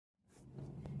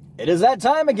It is that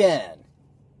time again.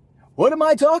 What am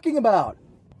I talking about?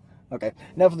 Okay,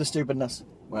 enough of the stupidness.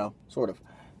 Well, sort of.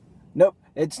 Nope,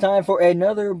 it's time for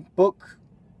another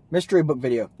mystery book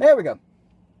video. There we go.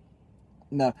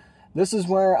 Now, this is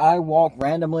where I walk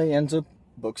randomly into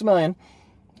Books A Million,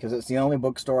 because it's the only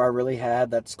bookstore I really had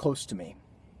that's close to me,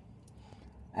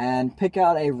 and pick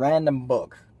out a random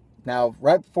book. Now,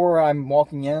 right before I'm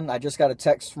walking in, I just got a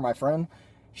text from my friend.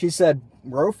 She said,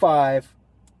 row 5,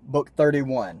 book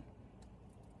 31.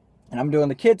 And I'm doing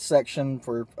the kids section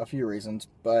for a few reasons,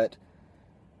 but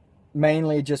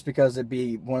mainly just because it'd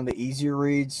be one of the easier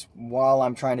reads while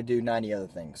I'm trying to do 90 other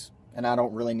things. And I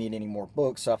don't really need any more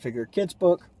books, so I figured kids'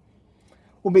 book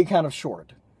will be kind of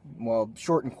short. Well,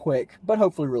 short and quick, but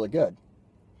hopefully really good.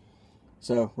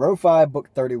 So, row 5, book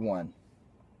 31.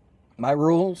 My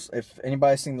rules, if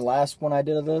anybody's seen the last one I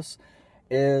did of this,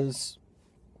 is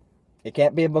it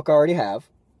can't be a book I already have.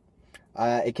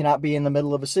 It cannot be in the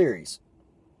middle of a series.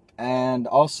 And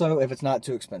also, if it's not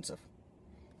too expensive.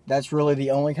 That's really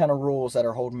the only kind of rules that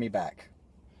are holding me back.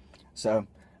 So,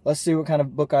 let's see what kind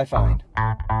of book I find.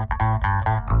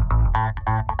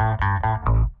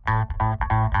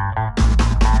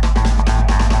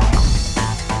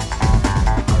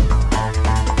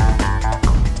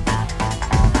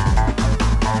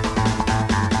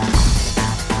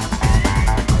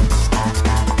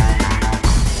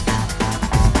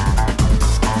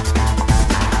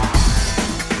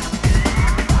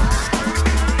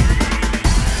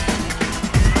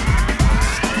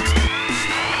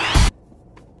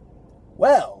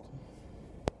 Well,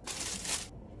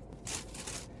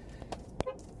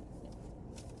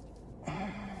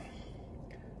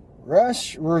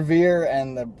 Rush, Revere,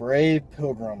 and the Brave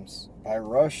Pilgrims by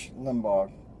Rush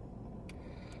Limbaugh.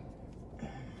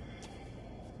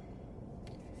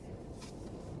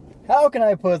 How can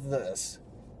I put this?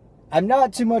 I'm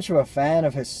not too much of a fan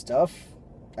of his stuff,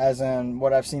 as in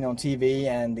what I've seen on TV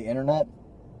and the internet,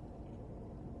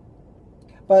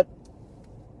 but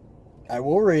I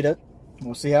will read it.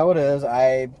 We'll see how it is.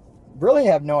 I really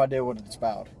have no idea what it's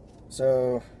about.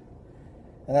 So,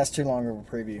 and that's too long of a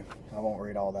preview. I won't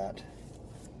read all that.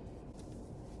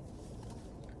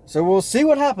 So we'll see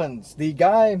what happens. The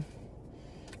guy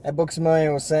at Books A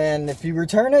Million was saying if you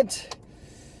return it,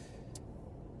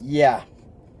 yeah,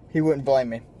 he wouldn't blame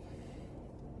me.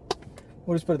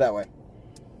 We'll just put it that way.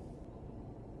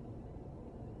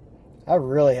 I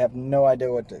really have no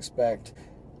idea what to expect.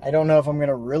 I don't know if I'm going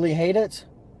to really hate it,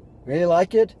 really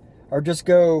like it, or just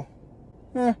go,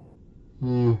 That's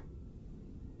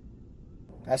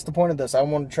the point of this. I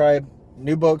want to try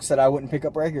new books that I wouldn't pick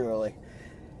up regularly.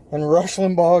 And Rush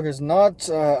Limbaugh is not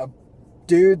a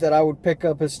dude that I would pick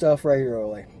up his stuff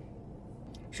regularly.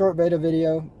 Short Veda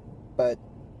video, but,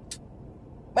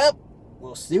 well,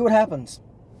 we'll see what happens.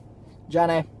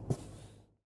 Johnny.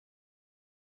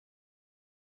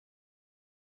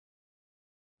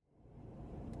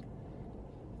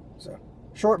 So,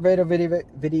 short Veda video.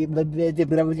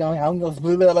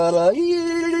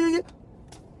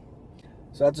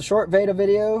 So that's a short Veda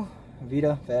video.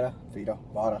 Veda, I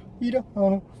don't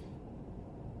know.